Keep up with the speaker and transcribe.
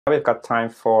we've got time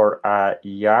for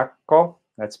Jarkko.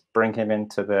 Let's bring him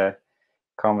into the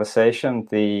conversation.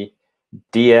 The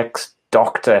DX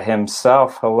doctor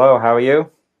himself. Hello, how are you?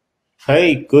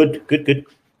 Hey, good.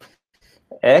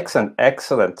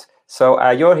 Excellent.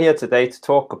 So you're here today to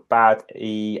talk about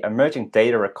the emerging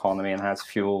data economy and how it's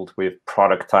fueled with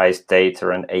productized data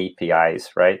and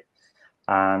APIs, right?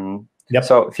 Yep.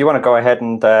 So if you want to go ahead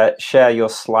and share your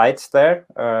slides there,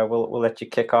 we'll let you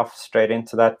kick off straight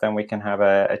into that. Then we can have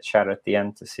a chat at the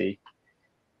end to see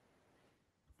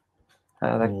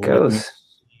how that goes.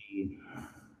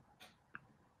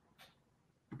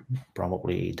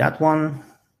 Probably that one.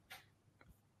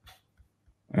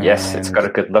 Yes, it's got a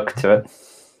good look to it.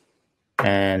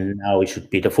 And now it should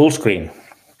be the full screen.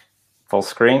 Full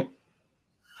screen.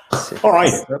 All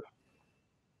right.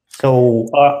 So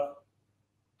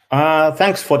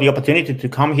thanks for the opportunity to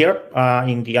come here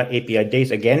in the API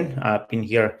Days again. I've been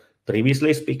here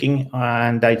previously speaking,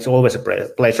 and it's always a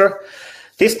pleasure.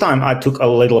 This time I took a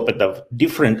little bit of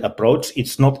different approach.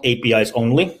 It's not APIs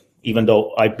only, even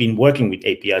though I've been working with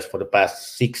APIs for the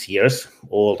past 6 years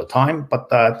all the time. But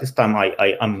this time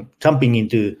I'm jumping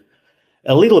into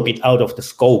a little bit out of the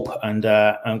scope and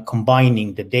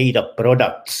combining the data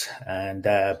products and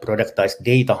productized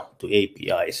data to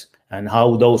APIs and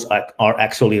how those are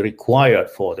actually required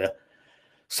for the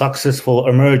successful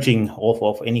emerging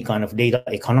of any kind of data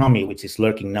economy, which is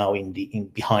lurking now in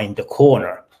behind the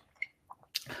corner.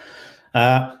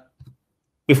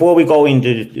 Before we go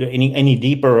into any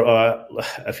deeper,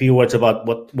 a few words about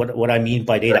what I mean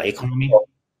by data economy.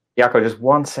 Jarkko, just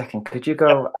 1 second. Could you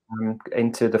go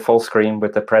into the full screen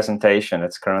with the presentation?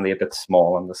 It's currently a bit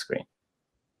small on the screen.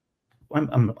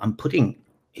 I'm putting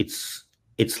it's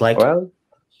like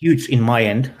huge in my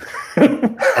end.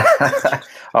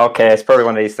 Okay, it's probably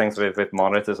one of these things with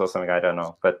monitors or something. I don't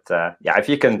know, but yeah, if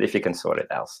you can sort it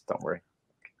out, don't worry.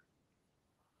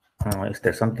 Is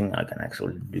there something I can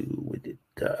actually do with it?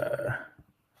 Yeah,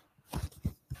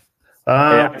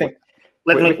 I think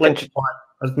let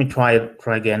me try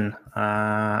again.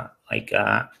 Like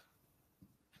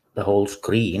the whole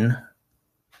screen,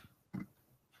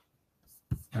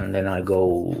 and then I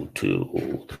go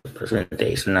to the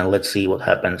presentation, and let's see what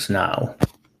happens now.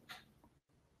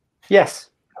 Yes,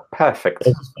 perfect.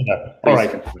 All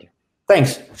right.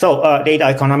 Thanks. So data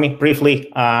economy,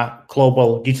 briefly,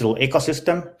 global digital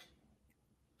ecosystem.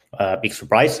 Big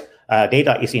surprise.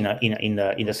 Data is in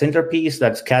the centerpiece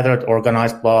that's gathered,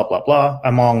 organized, blah blah blah,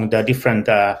 among the different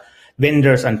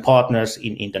vendors and partners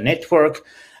in the network,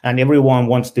 and everyone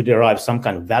wants to derive some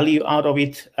kind of value out of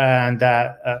it, and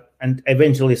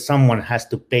eventually someone has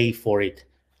to pay for it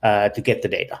to get the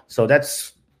data. So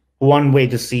that's one way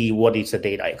to see what is a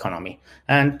data economy,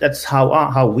 and that's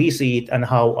how we see it and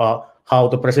how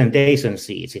the presentation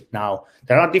sees it now.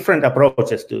 There are different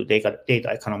approaches to data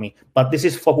economy, but this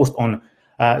is focused on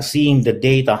seeing the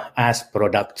data as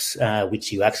products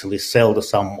which you actually sell to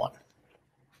someone.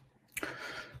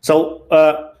 So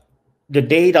the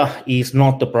data is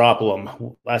not the problem.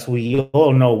 As we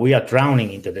all know, we are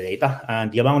drowning into the data,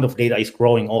 and the amount of data is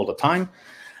growing all the time.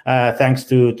 Thanks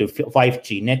to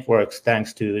 5G networks,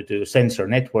 thanks to sensor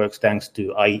networks, thanks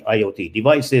to IoT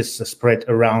devices spread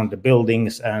around the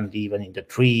buildings and even in the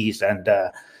trees and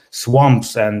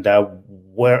swamps and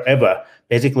wherever.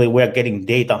 Basically, we're getting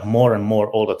data more and more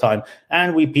all the time,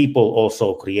 and we people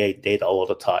also create data all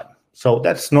the time. So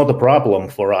that's not a problem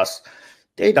for us.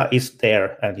 Data is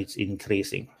there and it's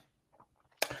increasing.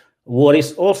 What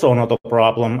is also not a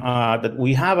problem that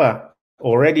we have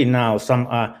already now some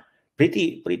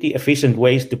pretty efficient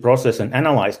ways to process and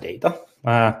analyze data.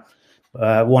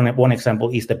 One example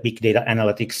is the big data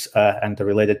analytics and the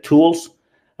related tools,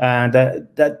 and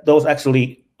those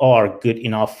actually are good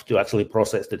enough to actually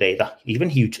process the data, even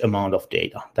huge amount of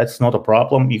data. That's not a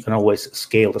problem. You can always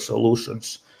scale the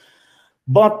solutions.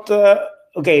 But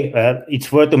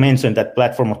it's worth to mention that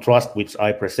Platform of Trust, which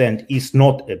I present, is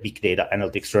not a big data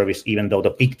analytics service, even though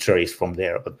the picture is from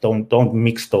there. But don't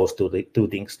mix those two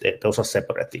things. Those are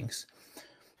separate things.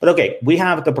 But okay, we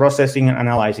have the processing and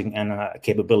analyzing and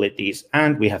capabilities,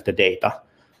 and we have the data.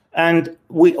 And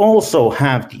we also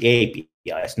have the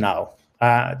APIs now.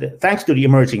 Thanks to the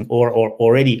emerging or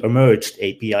already emerged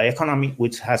API economy,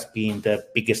 which has been the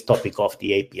biggest topic of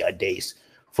the API Days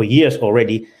for years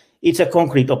already, it's a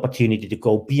concrete opportunity to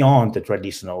go beyond the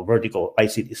traditional vertical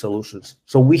ICT solutions.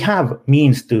 So we have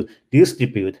means to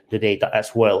distribute the data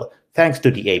as well, thanks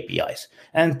to the APIs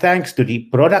and thanks to the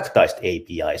productized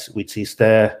APIs, which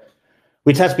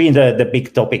has been the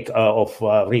big topic of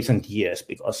recent years,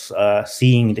 because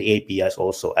seeing the APIs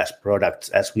also as products,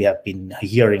 as we have been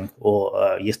hearing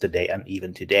yesterday and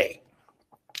even today.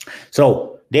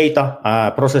 So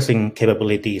data, processing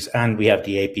capabilities, and we have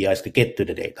the APIs to get to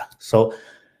the data. So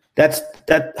that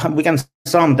we can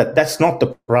sum that that's not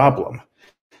the problem.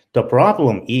 The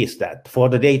problem is that for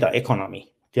the data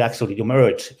economy to actually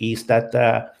emerge is that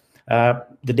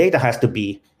the data has to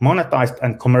be monetized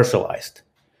and commercialized.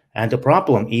 And the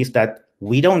problem is that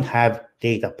we don't have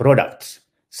data products,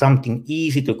 something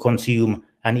easy to consume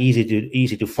and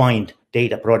easy to find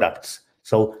data products.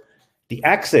 So the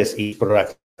access is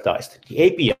productized,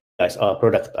 the APIs are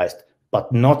productized,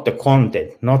 but not the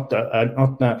content, not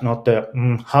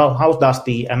the how does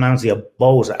the Amancio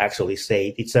Bose actually say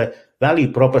it? It's a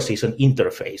value proposition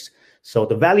interface. So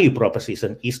the value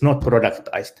proposition is not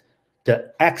productized.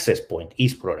 The access point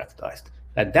is productized,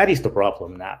 and that is the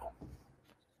problem now.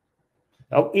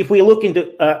 If we look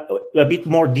into a bit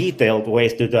more detailed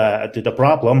ways to the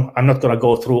problem, I'm not going to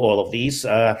go through all of these,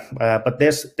 but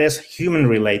there's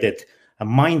human-related,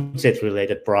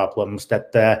 mindset-related problems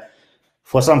that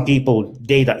for some people,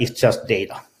 data is just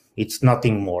data. It's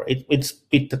nothing more. It's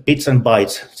bits and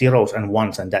bytes, zeros and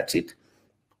ones, and that's it.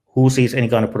 Who sees any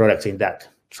kind of products in that?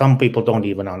 Some people don't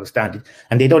even understand it,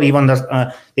 and they don't even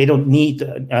they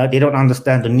don't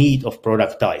understand the need of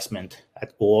productizement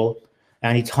at all.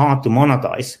 And it's hard to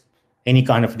monetize any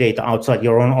kind of data outside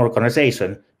your own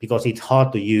organization because it's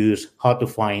hard to use, hard to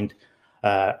find,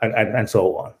 and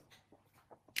so on.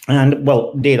 And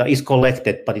well, data is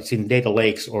collected, but it's in data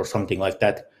lakes or something like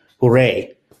that.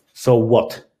 Hooray! So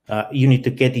what? You need to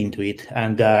get into it,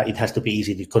 and it has to be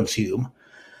easy to consume.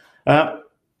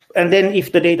 And then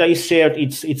if the data is shared,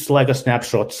 it's like a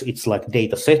snapshots, it's like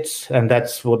data sets, and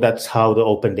that's how the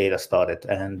open data started.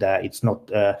 And it's not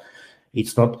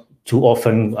too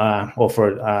often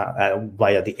offered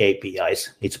via the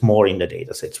APIs. It's more in the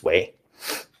datasets way.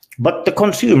 But the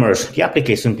consumers, the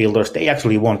application builders, they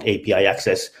actually want API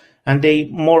access, and they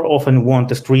more often want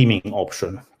the streaming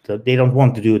option. So they don't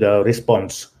want to do the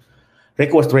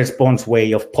request response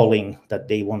way of polling. That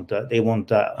they want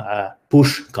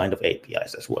push kind of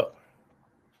APIs as well.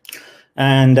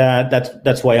 And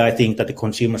that's why I think that the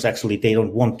consumers actually, they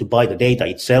don't want to buy the data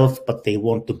itself, but they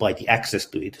want to buy the access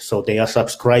to it. So they are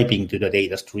subscribing to the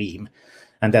data stream.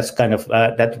 And that's kind of,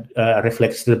 that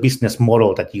reflects the business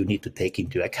model that you need to take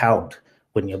into account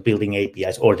when you're building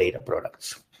APIs or data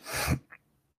products.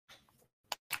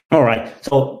 All right,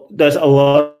 so there's a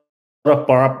lot of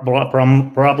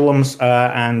problems,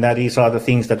 and these are the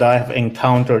things that I have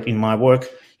encountered in my work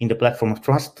in the platform of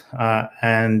trust.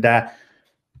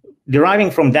 Deriving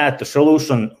from that, the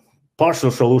partial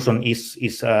solution is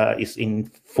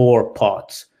in 4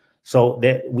 parts. So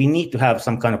we need to have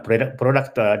some kind of data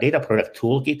product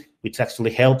toolkit, which actually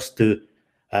helps to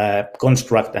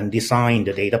construct and design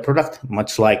the data product,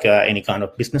 much like any kind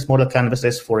of business model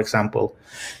canvases, for example.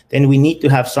 Then we need to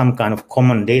have some kind of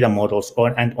common data models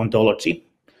and ontology,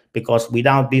 because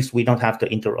without this, we don't have the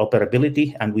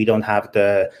interoperability and we don't have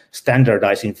the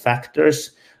standardizing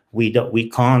factors. We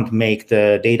can't make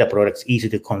the data products easy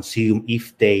to consume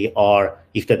if the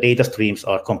data streams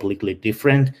are completely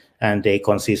different and they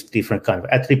consist different kind of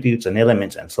attributes and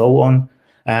elements and so on.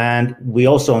 And we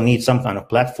also need some kind of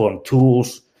platform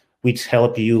tools which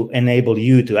enable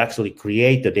you to actually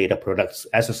create the data products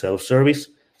as a self-service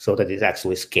so that it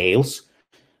actually scales.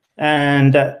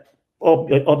 And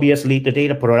obviously the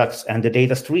data products and the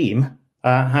data stream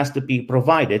has to be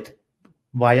provided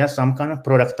via some kind of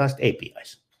productized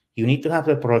APIs. You need to have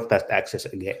the productized access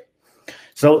again.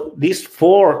 So these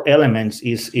 4 elements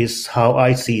is how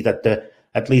I see that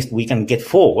at least we can get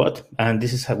forward, and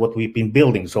this is what we've been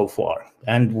building so far.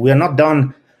 And we're not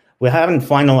done. We haven't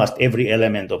finalized every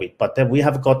element of it, but we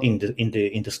have got in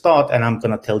the start, and I'm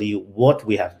going to tell you what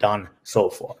we have done so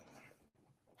far.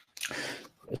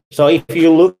 So if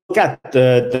you look at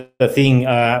the thing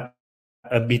a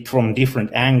bit from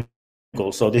different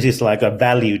angles, so this is like a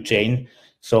value chain.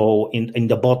 So in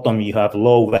the bottom you have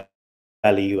low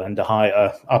value, and the high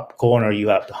up corner you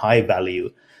have the high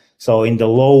value. So in the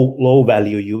low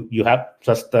value you have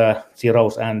just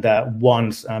zeros and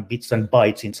ones, bits and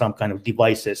bytes in some kind of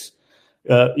devices,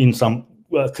 in some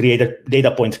created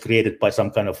data points created by some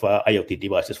kind of IoT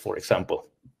devices, for example.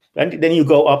 And then you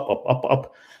go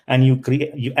up, and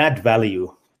you add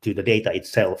value to the data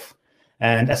itself.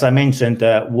 And as I mentioned,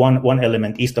 one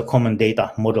element is the common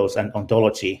data models and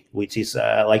ontology, which is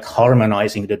like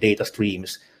harmonizing the data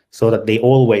streams so that they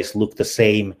always look the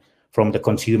same from the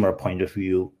consumer point of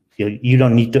view. You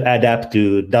don't need to adapt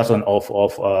to dozens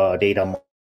of data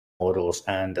models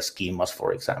and the schemas,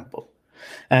 for example.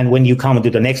 And when you come to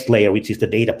the next layer, which is the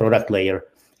data product layer,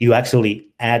 you actually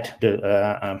add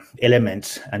the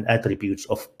elements and attributes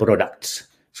of products.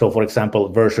 So, for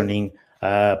example, versioning,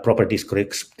 property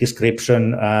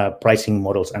description, pricing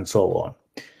models, and so on.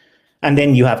 And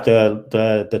then you have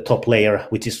the top layer,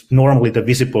 which is normally the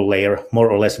visible layer,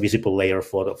 more or less visible layer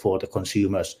for the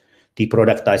consumers, the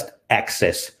productized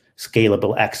access,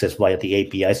 scalable access via the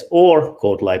APIs or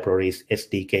code libraries,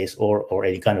 SDKs, or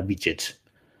any kind of widgets,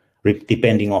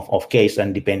 depending of case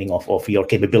and depending of your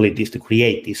capabilities to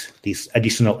create these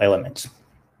additional elements.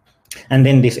 And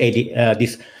then this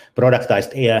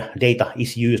productized data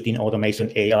is used in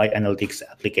automation, AI, analytics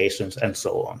applications, and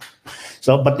so on.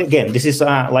 So, but again, this is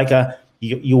like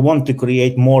you want to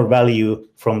create more value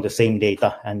from the same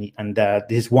data, and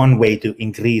this is one way to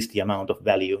increase the amount of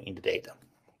value in the data.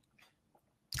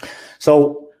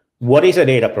 So, what is a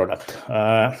data product?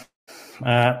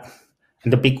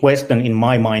 The big question in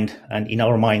my mind and in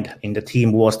our mind in the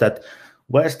team was that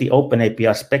where's the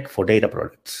OpenAPI spec for data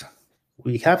products?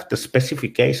 We have the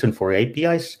specification for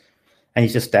APIs, and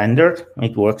it's a standard.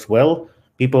 It works well.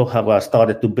 People have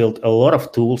started to build a lot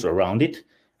of tools around it,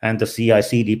 and the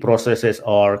CI/CD processes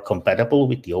are compatible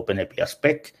with the OpenAPI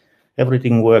spec.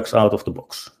 Everything works out of the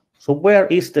box. So where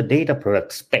is the data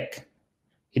product spec?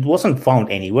 It wasn't found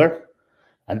anywhere,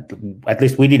 and at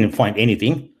least we didn't find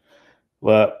anything.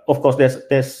 Of course,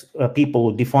 there's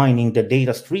people defining the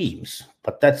data streams,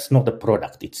 but that's not the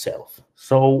product itself.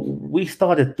 So we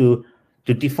started to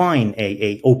define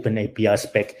a OpenAPI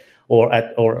spec, or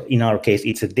in our case,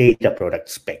 it's a data product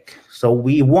spec. So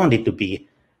we want it to be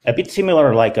a bit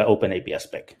similar like an OpenAPI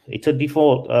spec. It's a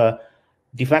default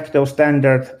de facto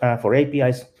standard for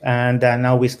APIs, and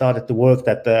now we started to work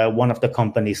that one of the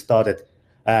companies started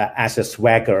as a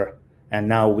Swagger, and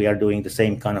now we are doing the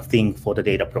same kind of thing for the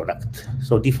data product.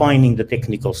 So defining the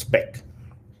technical spec.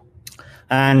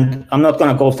 And I'm not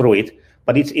going to go through it,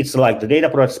 but it's like the data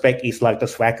product spec is like the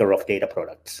Swagger of data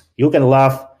products. You can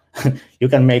laugh, you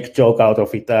can make joke out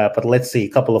of it, but let's see a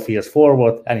couple of years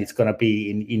forward, and it's going to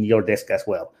be in your desk as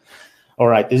well. All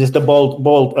right, this is the bold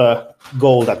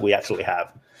goal that we actually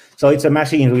have. So it's a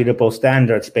machine-readable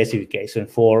standard specification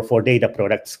for data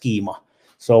product schema.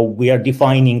 So we are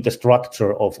defining the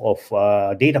structure of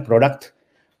data product,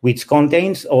 which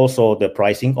contains also the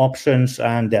pricing options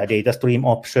and the data stream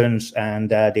options and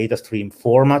data stream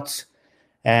formats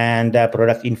and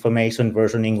product information,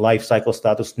 versioning, lifecycle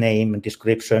status, name, and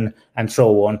description, and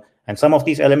so on. And some of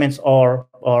these elements are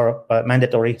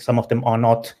mandatory. Some of them are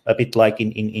not, a bit like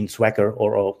in Swagger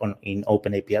or in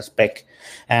OpenAPI spec.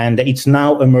 And it's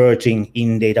now emerging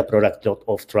in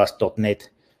dataproduct.oftrust.net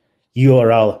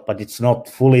URL, but it's not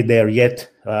fully there yet.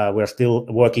 We're still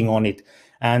working on it.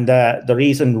 And the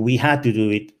reason we had to do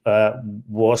it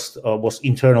was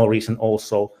internal reason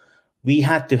also. We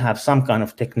had to have some kind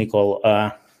of technical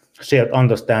shared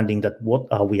understanding that what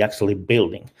are we actually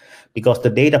building, because the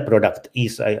data product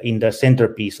is in the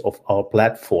centerpiece of our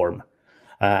platform.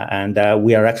 And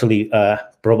we are actually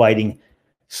providing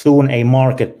soon a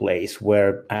marketplace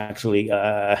where actually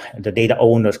the data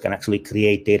owners can actually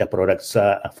create data products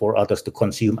for others to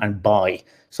consume and buy.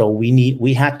 So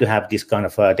we had to have this kind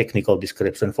of technical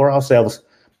description for ourselves.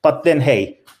 But then,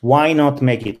 hey, why not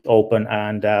make it open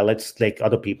and let's take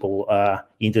other people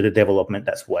into the development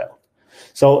as well.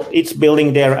 So it's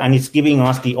building there, and it's giving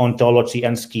us the ontology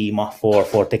and schema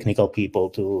for technical people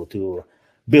to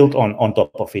build on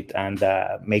top of it and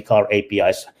make our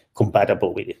APIs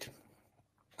compatible with it.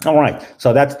 All right,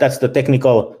 so that's the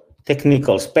technical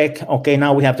spec. Okay,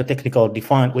 now we have the technical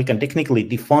define. We can technically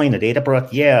define a data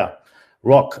product. Yeah,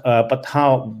 rock. But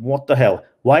how? What the hell?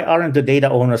 Why aren't the data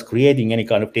owners creating any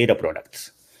kind of data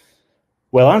products?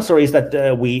 Well, answer is that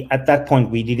at that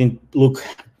point we didn't look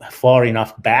far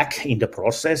enough back in the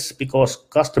process because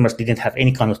customers didn't have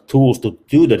any kind of tools to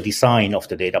do the design of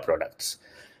the data products.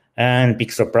 And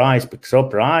big surprise.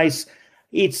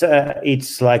 It's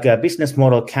like a business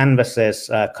model canvases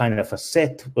kind of a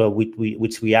set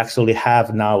which we actually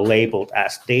have now labeled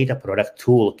as data product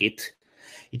toolkit.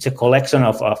 It's a collection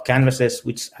of canvases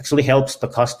which actually helps the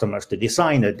customers to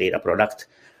design a data product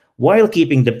while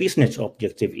keeping the business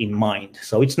objective in mind.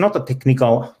 So it's not a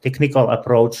technical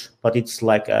approach, but it's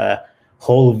like a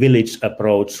whole village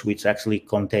approach which actually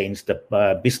contains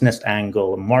the business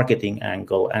angle, marketing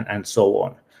angle, and so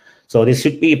on. So this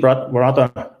should be rather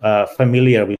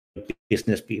familiar with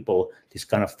business people, this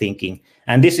kind of thinking.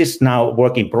 And this is now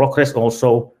work in progress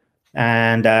also.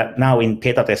 And now in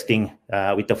beta testing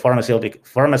with the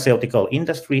pharmaceutical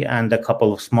industry and a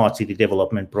couple of smart city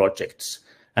development projects.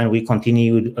 And we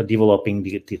continued developing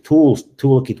the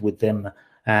toolkit with them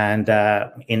and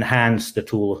enhance the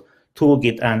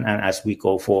toolkit and as we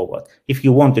go forward. If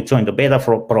you want to join the beta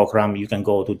program, you can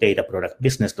go to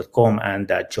dataproductbusiness.com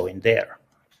and join there.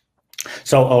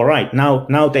 So, all right,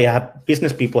 now they have,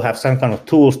 business people have some kind of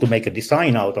tools to make a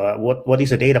design out of what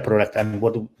is a data product and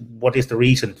what is the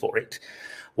reason for it.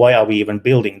 Why are we even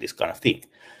building this kind of thing?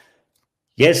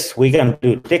 Yes, we can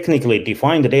technically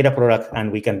define the data product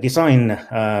and we can design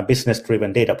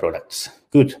business-driven data products.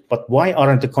 Good, but why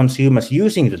aren't the consumers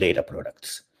using the data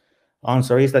products?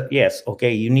 Answer is that yes,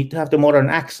 okay, you need to have the modern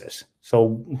access.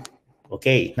 So,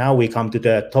 okay, now we come to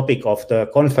the topic of the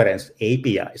conference,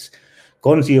 APIs.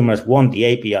 Consumers want the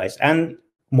APIs, and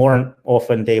more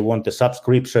often they want the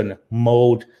subscription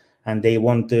mode, and they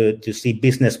want to see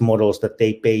business models that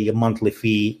they pay a monthly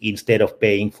fee instead of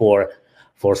paying for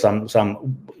some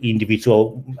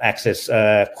individual access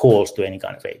calls to any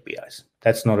kind of APIs.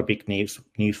 That's not a big news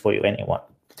for you, anyone.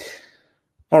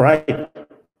 All right.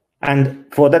 And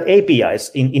for that APIs,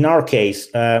 in our case,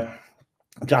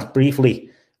 just briefly,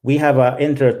 we have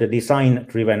entered the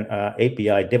design-driven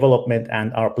API development,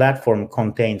 and our platform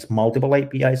contains multiple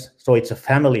APIs. So it's a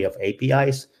family of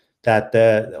APIs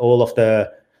that all of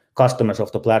the customers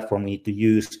of the platform need to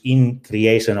use in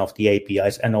creation of the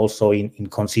APIs and also in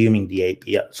consuming the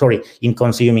in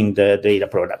consuming the data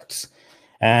products.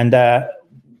 And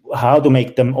how to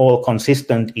make them all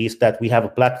consistent is that we have a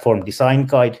platform design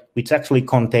guide, which actually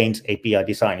contains API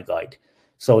design guide.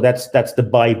 So that's the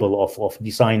Bible of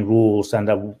design rules,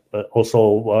 and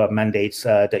also mandates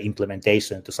the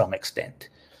implementation to some extent.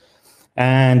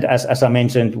 And as I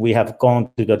mentioned, we have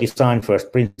gone to the design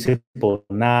first principle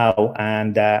now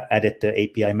and added the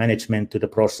API management to the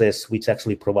process, which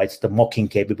actually provides the mocking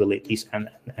capabilities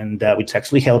and which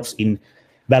actually helps in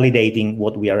validating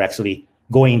what we are actually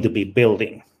going to be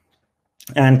building.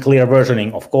 And clear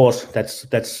versioning, of course,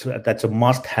 that's a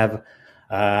must-have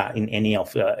in any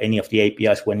of the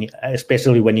APIs,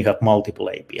 especially when you have multiple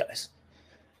APIs.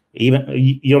 Even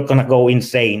you're gonna go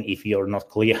insane if you're not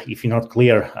clear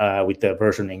with the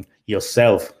versioning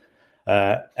yourself,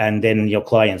 and then your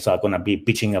clients are gonna be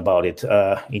bitching about it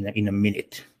in a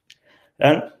minute.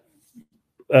 And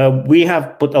we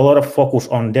have put a lot of focus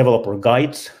on developer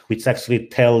guides, which actually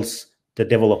tells the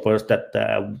developers that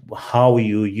how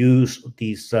you use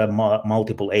these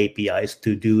multiple APIs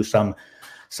to do some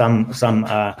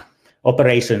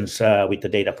operations with the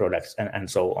data products and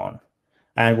so on.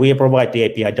 And we provide the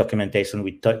API documentation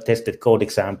with tested code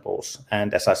examples.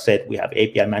 And as I said, we have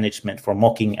API management for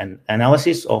mocking and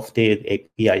analysis of the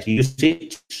API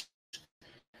usage.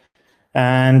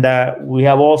 And we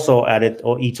have also added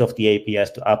each of the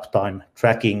APIs to uptime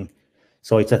tracking.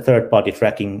 So it's a third-party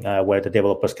tracking where the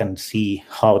developers can see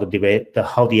how the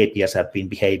APIs have been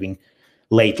behaving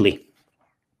lately.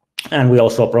 And we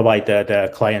also provide the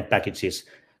client packages.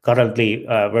 Currently,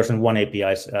 version 1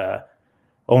 APIs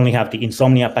only have the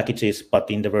Insomnia packages, but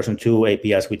in the version 2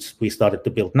 APIs, which we started to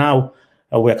build now,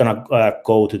 we're going to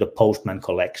go to the Postman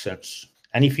collections.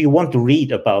 And if you want to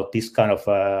read about this kind of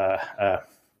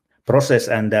process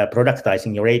and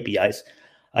productizing your APIs,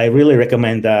 I really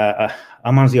recommend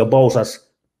Amancio Bouza's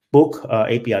book,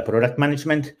 API Product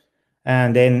Management.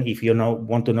 And then if you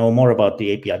want to know more about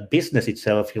the API business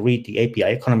itself, you read the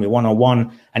API Economy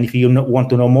 101. And if you want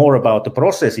to know more about the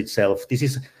process itself, this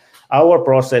is our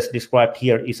process described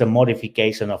here is a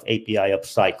modification of API Ops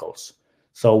cycles.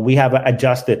 So we have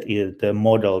adjusted the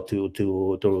model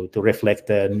to reflect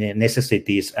the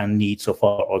necessities and needs of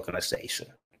our organization.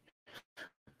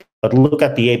 But look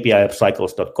at the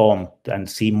APIOpscycles.com and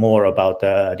see more about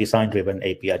design-driven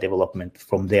API development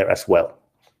from there as well.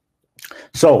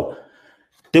 So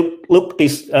to look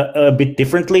this a bit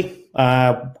differently,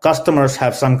 customers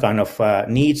have some kind of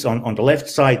needs on the left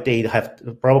side. They have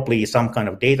probably some kind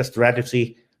of data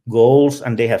strategy goals,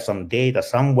 and they have some data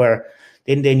somewhere.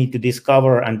 Then they need to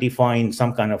discover and define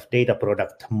some kind of data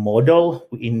product model.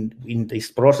 In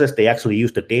this process, they actually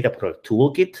use the data product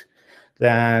toolkit.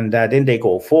 And then they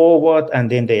go forward, and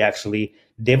then they actually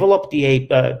develop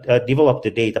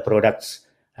the data products.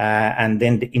 And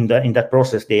then in that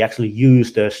process, they actually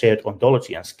use the shared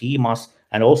ontology and schemas,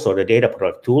 and also the data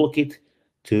product toolkit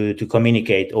to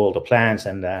communicate all the plans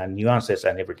and nuances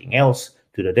and everything else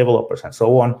to the developers and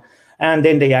so on. And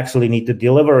then they actually need to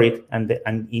deliver it, and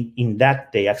in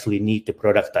that they actually need to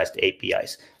productize the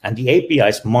APIs. And the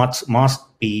APIs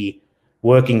must be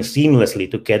working seamlessly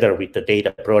together with the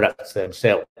data products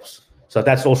themselves. So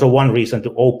that's also one reason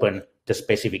to open the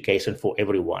specification for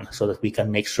everyone, so that we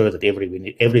can make sure that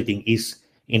everything is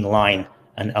in line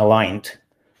and aligned.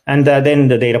 And then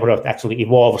the data product actually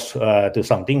evolves to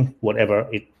something, whatever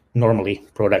it normally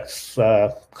products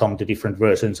come to different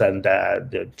versions and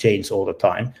change all the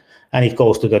time. And it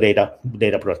goes to the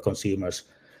data product consumers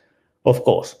Of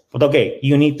course, but okay,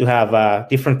 you need to have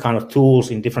different kind of tools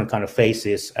in different kind of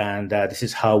phases, and this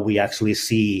is how we actually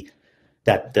see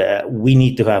that we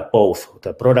need to have both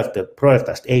the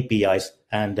productized APIs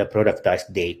and the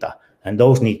productized data, and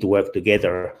those need to work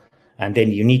together. And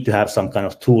then you need to have some kind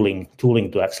of tooling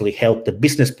to actually help the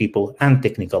business people and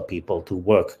technical people to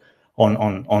work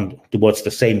on towards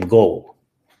the same goal.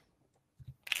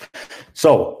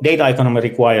 So data economy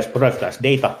requires productized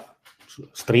data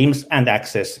streams and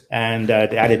access, and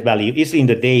the added value is in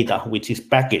the data, which is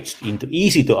packaged into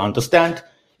easy to understand,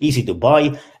 easy to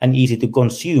buy, and easy to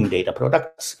consume data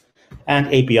products. And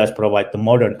APIs provide the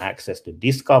modern access to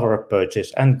discover,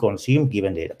 purchase, and consume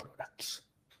given data products.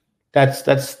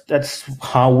 That's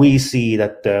how we see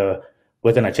that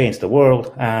we're going to change the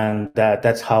world, and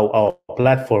that's how our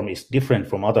platform is different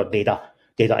from other data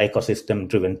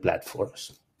ecosystem-driven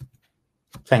platforms.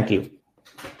 Thank you.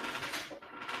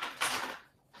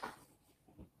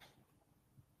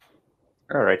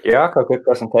 All right, Jarkko, good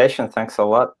presentation. Thanks a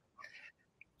lot.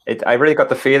 I really got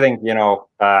the feeling,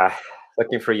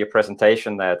 looking through your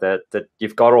presentation there, that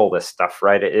you've got all this stuff,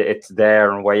 right? It's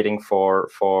there and waiting for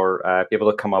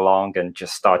people to come along and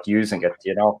just start using it.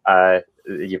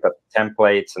 You've got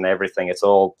templates and everything. It's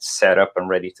all set up and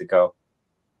ready to go.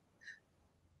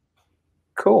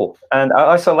 Cool. And I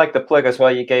also like the plug as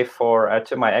well you gave for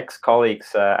to my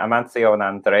ex-colleagues, Amancio and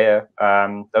Andrea.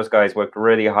 Those guys worked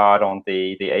really hard on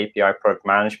the API product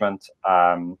management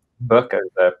book. It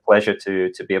was a pleasure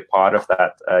to be a part of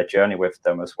that journey with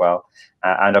them as well.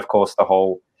 And of course, the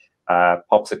whole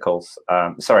API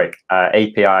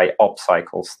ops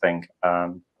cycles thing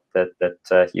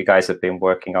that you guys have been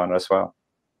working on as well.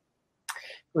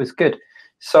 It was good.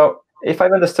 So if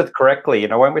I've understood correctly,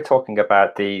 when we're talking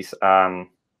about these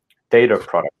data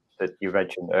products that you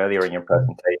mentioned earlier in your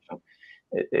presentation,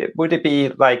 would it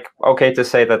be okay to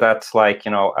say that that's like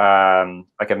a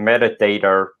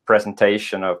metadata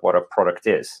presentation of what a product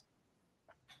is?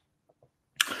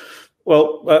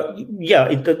 Well, yeah,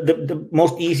 the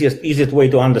most easiest way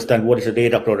to understand what is a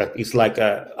data product is like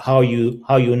how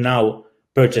you now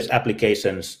purchase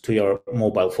applications to your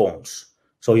mobile phones.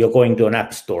 So you're going to an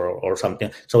app store or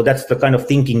something. So that's the kind of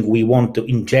thinking we want to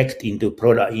inject into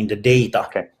the data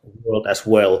world as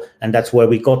well. And that's where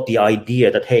we got the idea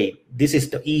that, hey, this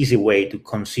is the easy way to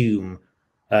consume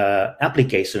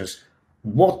applications.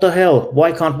 What the hell?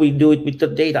 Why can't we do it with the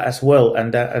data as well?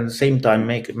 And at the same time,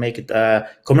 make it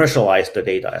commercialize the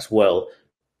data as well,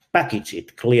 package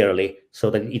it clearly so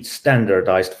that it's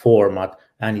standardized format.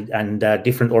 And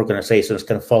different organizations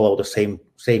can follow the same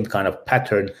kind of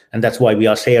pattern, and that's why we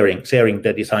are sharing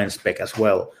the design spec as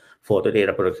well for the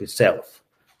data product itself.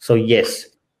 So yes.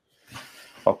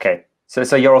 Okay.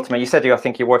 So your ultimate, you said I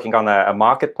think you're working on a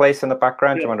marketplace in the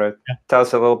background. Yeah. Do you want to tell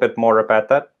us a little bit more about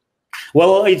that?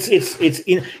 Well, it's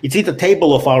in the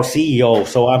table of our CEO,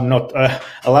 so I'm not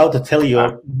allowed to tell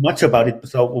you much about it.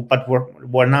 So, but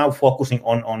we're now focusing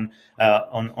on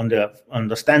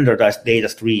the standardized data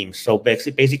streams. So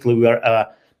basically, we are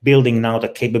building now the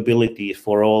capabilities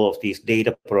for all of these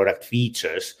data product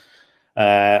features,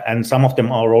 and some of them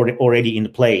are already in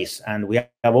place, and we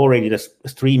have already the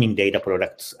streaming data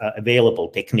products available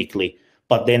technically.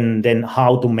 But then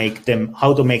how to make them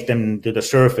to the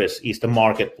surface is the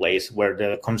marketplace where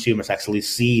the consumers actually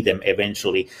see them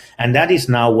eventually. And that is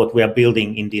now what we are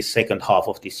building in this second half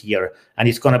of this year. And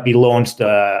it's going to be launched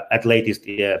at latest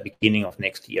beginning of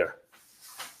next year.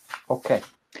 Okay.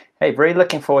 Hey, really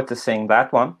looking forward to seeing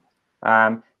that one.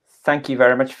 Thank you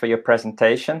very much for your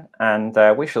presentation. And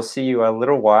we shall see you a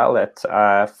little while at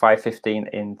 5:15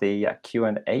 in the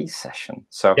Q&A session.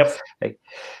 So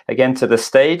again, to the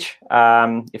stage,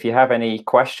 if you have any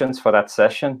questions for that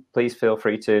session, please feel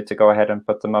free to go ahead and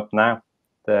put them up now.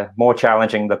 The more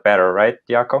challenging, the better, right,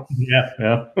 Jarkko?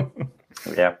 Yeah.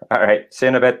 Yeah. All right. See you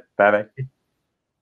in a bit. Bye-bye.